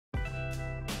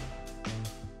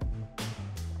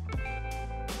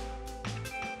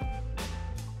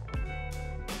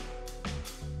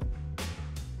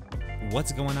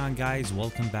What's going on, guys?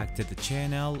 Welcome back to the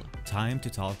channel. Time to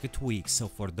talk tweaks. So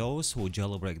for those who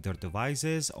jailbreak their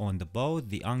devices on both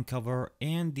the Unc0ver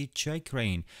and the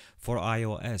Checkra1n for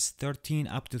iOS 13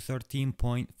 up to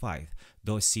 13.5,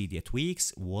 those Cydia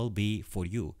tweaks will be for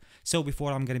you. So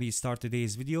before I'm gonna start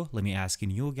today's video, let me ask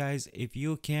you guys if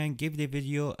you can give the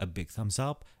video a big thumbs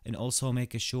up and also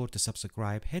make sure to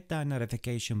subscribe, hit that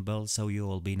notification bell so you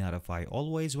will be notified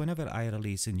always whenever I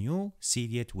release a new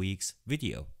Cydia tweaks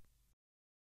video.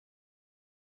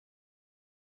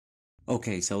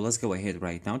 Okay, so let's go ahead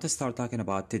right now to start talking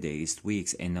about today's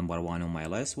tweaks, and number one on my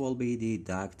list will be the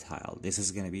Docktyle. This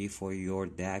is gonna be for your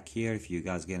deck here. If you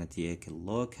guys gonna take a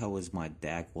look how is my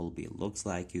deck will be looks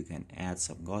like, you can add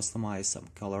some customize some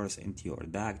colors into your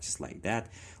deck just like that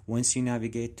once you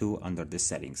navigate to under the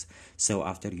settings. So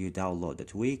after you download the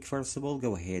tweak, first of all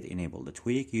go ahead enable the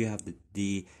tweak. You have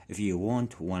the if you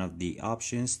want one of the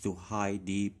options to hide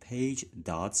the page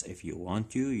dots, if you want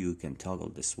to, you can toggle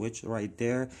the switch right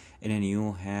there, and then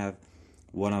you have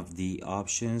one of the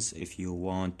options if you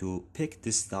want to pick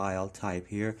the style type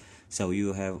here. So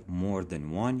you have more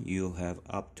than one, you have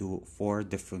up to 4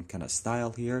 different kind of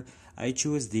style here. I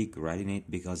choose the gradient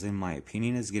because in my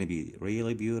opinion it's gonna be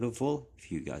really beautiful.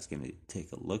 If you guys gonna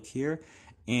take a look here,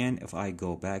 and if I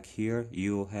go back here,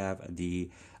 you have the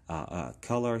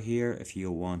color here. If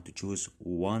you want to choose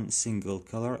one single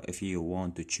color, if you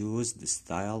want to choose the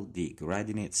style, the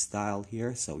gradient style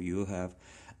here, so you have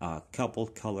a couple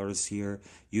colors here.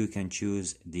 You can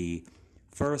choose the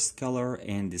first color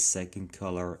and the second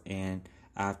color, and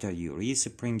after you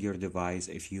respring your device,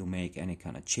 if you make any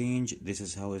kind of change, this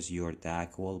is how your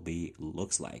deck will be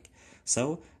looks like.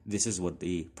 So this is what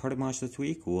the pretty much the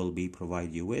tweak will be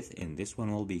provide you with, and this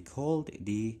one will be called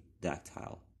the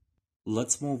Docktyle.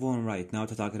 Let's move on right now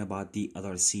to talking about the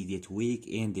other Cydia tweak,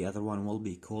 and the other one will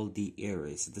be called the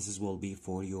Erase. This is will be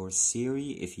for your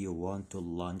Siri. If you want to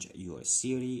launch your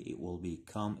Siri, it will be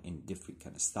come in different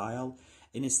kind of style,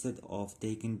 and instead of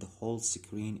taking the whole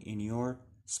screen in your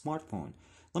smartphone.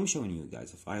 Let me show you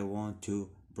guys. If I want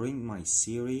to bring my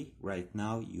Siri right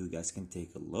now, you guys can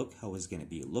take a look how it's gonna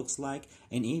be looks like,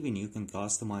 and even you can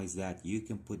customize that. You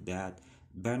can put that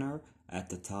banner at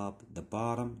the top, the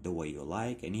bottom, the way you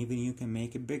like, and even you can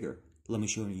make it bigger. Let me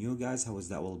show you guys how is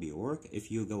that will be work if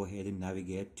you go ahead and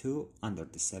navigate to under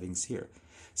the settings here.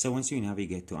 So once you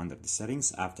navigate to under the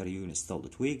settings, after you install the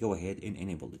tweak, go ahead and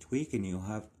enable the tweak, and you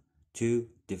have 2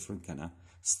 different kind of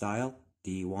style,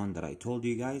 the one that I told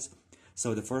you guys.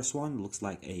 So the first one looks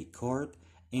like a card,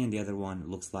 and the other one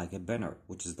looks like a banner,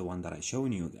 which is the one that I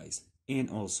showing you guys. And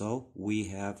also we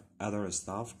have other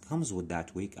stuff comes with that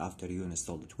tweak after you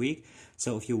install the tweak.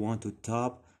 So if you want to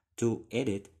tap to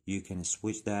edit, you can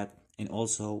switch that, and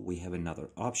also we have another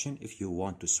option if you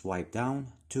want to swipe down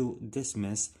to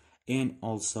dismiss, and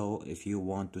also if you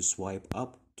want to swipe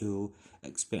up to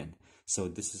expand. So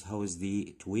this is how is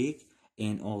the tweak.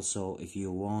 And also if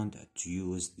you want to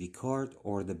use the card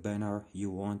or the banner, you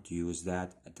want to use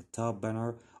that at the top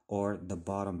banner or the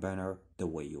bottom banner, the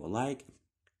way you like.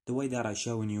 The way that I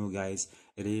showing you guys,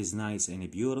 it is nice and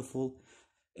beautiful.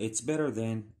 It's better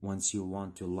than once you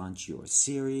want to launch your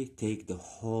Siri, take the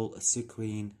whole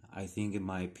screen. I think in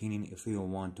my opinion, if you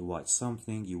want to watch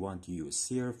something, you want to use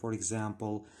Siri for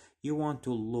example, you want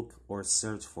to look or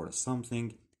search for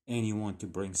something, and you want to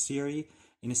bring Siri,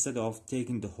 instead of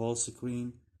taking the whole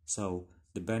screen, so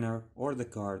the banner or the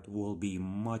card will be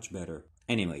much better.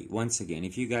 Anyway, once again,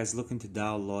 if you guys looking to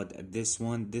download this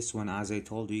one as I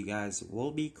told you guys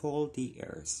will be called the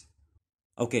Erase.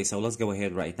 Okay, so let's go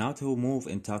ahead right now to move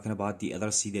and talking about the other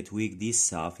Cydia tweak, the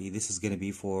Safi. This is gonna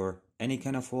be for any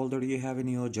kind of folder you have in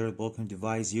your jailbroken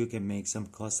device. You can make some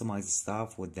customized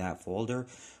stuff with that folder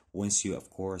once you of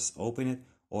course open it,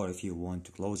 or if you want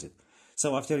to close it.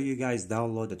 So after you guys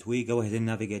download the tweak, go ahead and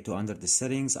navigate to under the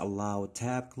settings, allow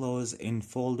tab close in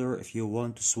folder if you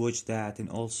want to switch that, and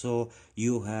also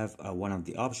you have one of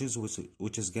the options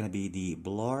which is gonna be the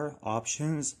blur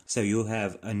options. So you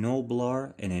have a no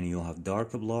blur, and then you have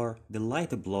dark blur, the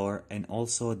light blur, and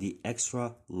also the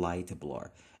extra light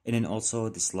blur, and then also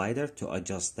the slider to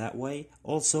adjust that way.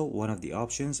 Also one of the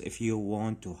options if you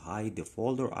want to hide the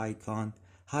folder icon,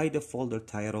 hide the folder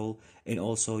title, and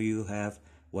also you have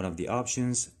one of the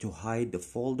options to hide the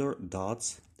folder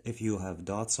dots if you have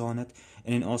dots on it,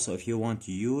 and then also if you want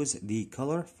to use the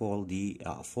color for the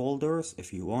folders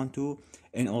if you want to,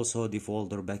 and also the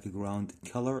folder background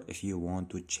color if you want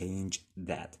to change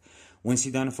that. Once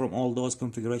you're done from all those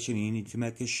configuration, you need to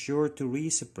make sure to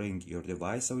respring your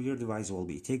device, so your device will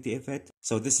be take the effect.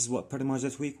 So this is what pretty much the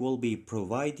tweak will be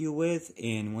provide you with.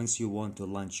 And once you want to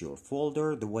launch your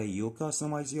folder, the way you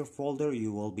customize your folder,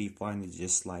 you will be finding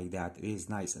just like that. It is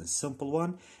nice and simple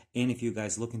one. And if you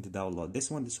guys looking to download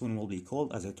this one will be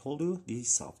called, as I told you, the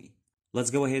Safi. Let's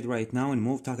go ahead right now and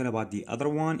move talking about the other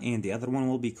one, and the other one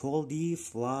will be called the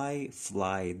Fly.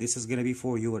 This is gonna be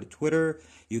for your Twitter.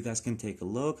 You guys can take a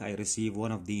look. I received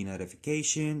one of the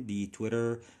notification, the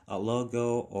Twitter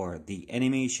logo or the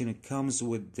animation. It comes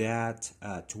with that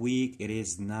tweak. It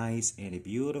is nice and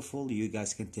beautiful. You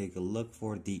guys can take a look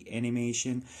for the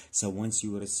animation. So once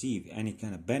you receive any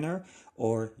kind of banner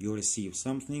or you receive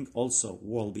something, also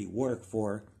will be work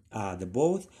for the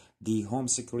both the home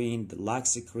screen, the lock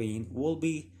screen will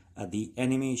be the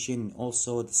animation,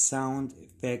 also the sound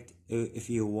effect. If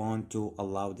you want to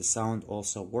allow the sound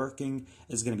also working,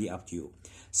 it's gonna be up to you.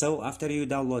 So after you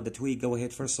download the tweak, go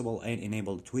ahead first of all and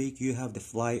enable the tweak. You have the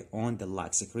fly on the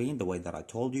lock screen the way that I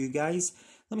told you guys.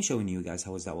 Let me show you guys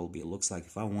how that will be. It looks like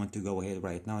if I want to go ahead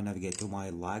right now, navigate to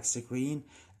my lock screen.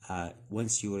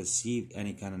 Once you receive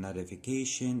any kind of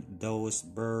notification, those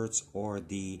birds or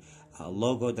the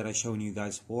logo that I showing you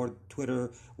guys for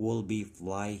Twitter will be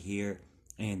fly here,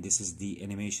 and this is the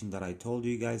animation that I told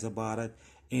you guys about it.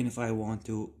 And if I want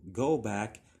to go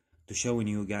back to showing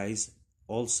you guys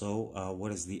also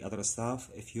what is the other stuff,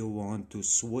 if you want to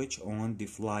switch on the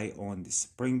fly on the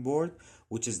springboard,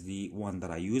 which is the one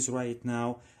that I use right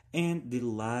now. And the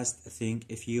last thing,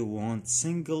 if you want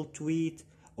single tweet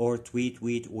or tweet,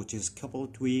 which is couple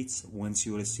tweets once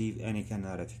you receive any kind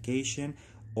of notification,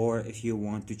 or if you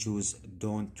want to choose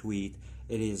don't tweet,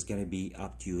 it is gonna be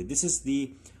up to you. This is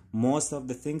the most of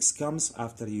the things comes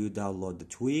after you download the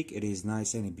tweak. It is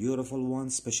nice and a beautiful one,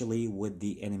 especially with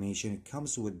the animation. It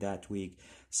comes with that tweak.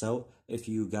 So if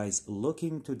you guys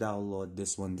looking to download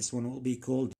this one will be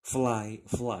called Fly.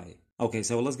 Okay,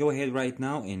 so let's go ahead right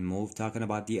now and move talking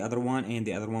about the other one, and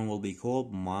the other one will be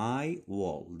called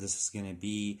MyWall. This is gonna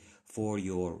be for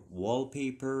your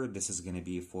wallpaper. This is gonna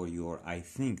be for your, I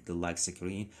think, the lock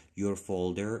screen, your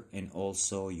folder, and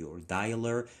also your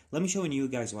dialer. Let me show you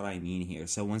guys what I mean here.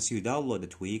 So once you download the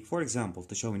tweak, for example,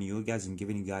 to showing you guys and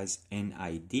giving you guys an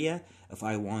idea, if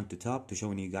I want to top to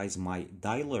showing you guys my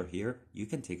dialer here, you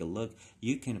can take a look.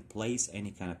 You can place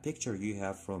any kind of picture you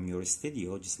have from your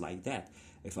studio just like that.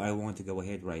 If I want to go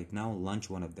ahead right now, launch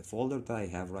one of the folder that I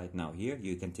have right now here,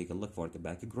 you can take a look for the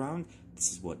background.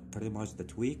 This is what pretty much the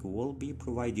tweak will be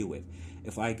provide you with.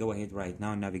 If I go ahead right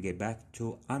now, navigate back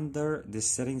to under the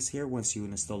settings here, once you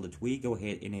install the tweak, go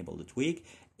ahead, enable the tweak,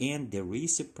 and the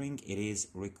respring, it is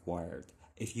required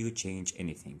if you change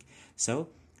anything. So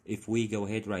if we go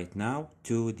ahead right now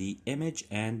to the image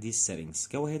and the settings,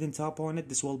 go ahead and tap on it.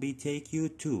 This will be take you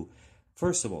to,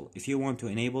 first of all, if you want to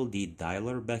enable the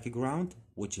dialer background,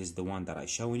 which is the one that I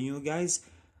showing you guys,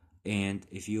 and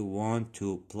if you want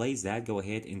to place that, go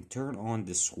ahead and turn on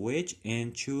the switch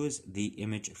and choose the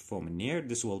image from near.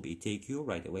 This will be take you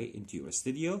right away into your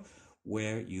studio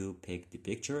where you pick the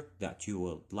picture that you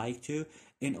would like to.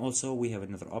 And also we have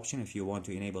another option if you want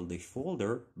to enable the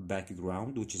folder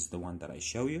background, which is the one that I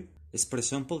show you. It's pretty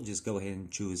simple. Just go ahead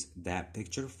and choose that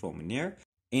picture from near.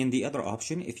 And the other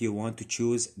option, if you want to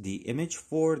choose the image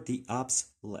for the apps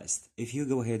list, if you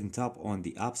go ahead and tap on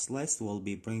the apps list, will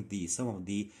be bring the some of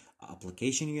the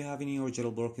application you have in your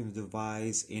jailbroken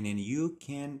device, and then you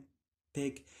can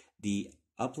pick the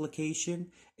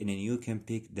application, and then you can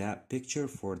pick that picture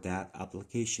for that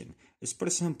application. It's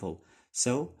pretty simple.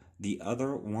 So the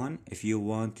other one, if you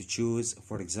want to choose,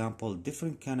 for example,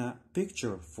 different kind of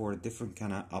picture for different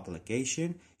kind of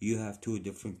application, you have two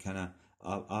different kind of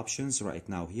options right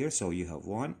now here. So you have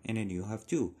one and then you have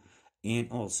two. And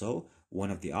also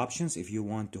one of the options, if you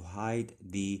want to hide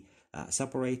the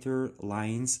separator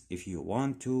lines, if you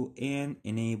want to, and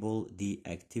enable the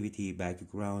activity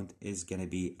background, is gonna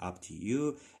be up to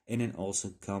you. And it also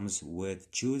comes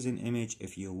with choose an image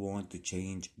if you want to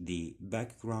change the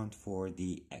background for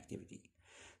the activity.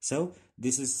 So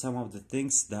this is some of the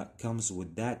things that comes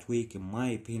with that tweak. In my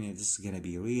opinion, this is gonna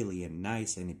be really a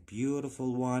nice and a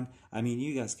beautiful one. I mean,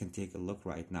 you guys can take a look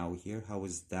right now here. How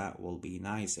is that will be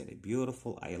nice and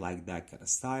beautiful. I like that kind of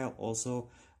style. Also,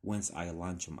 once I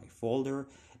launch my folder,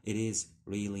 it is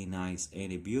really nice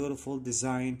and a beautiful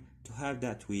design to have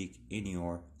that tweak in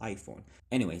your iPhone.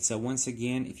 Anyway, so once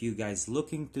again, if you guys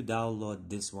looking to download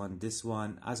this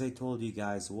one, as I told you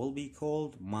guys, will be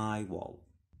called MyWall.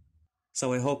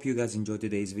 So I hope you guys enjoyed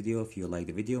today's video. If you like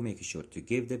the video, make sure to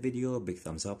give the video a big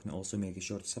thumbs up, and also make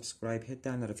sure to subscribe, hit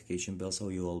that notification bell so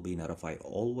you will be notified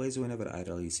always whenever I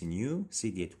release a new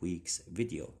Cydia Tweaks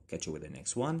video. Catch you with the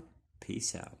next one.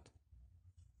 Peace out.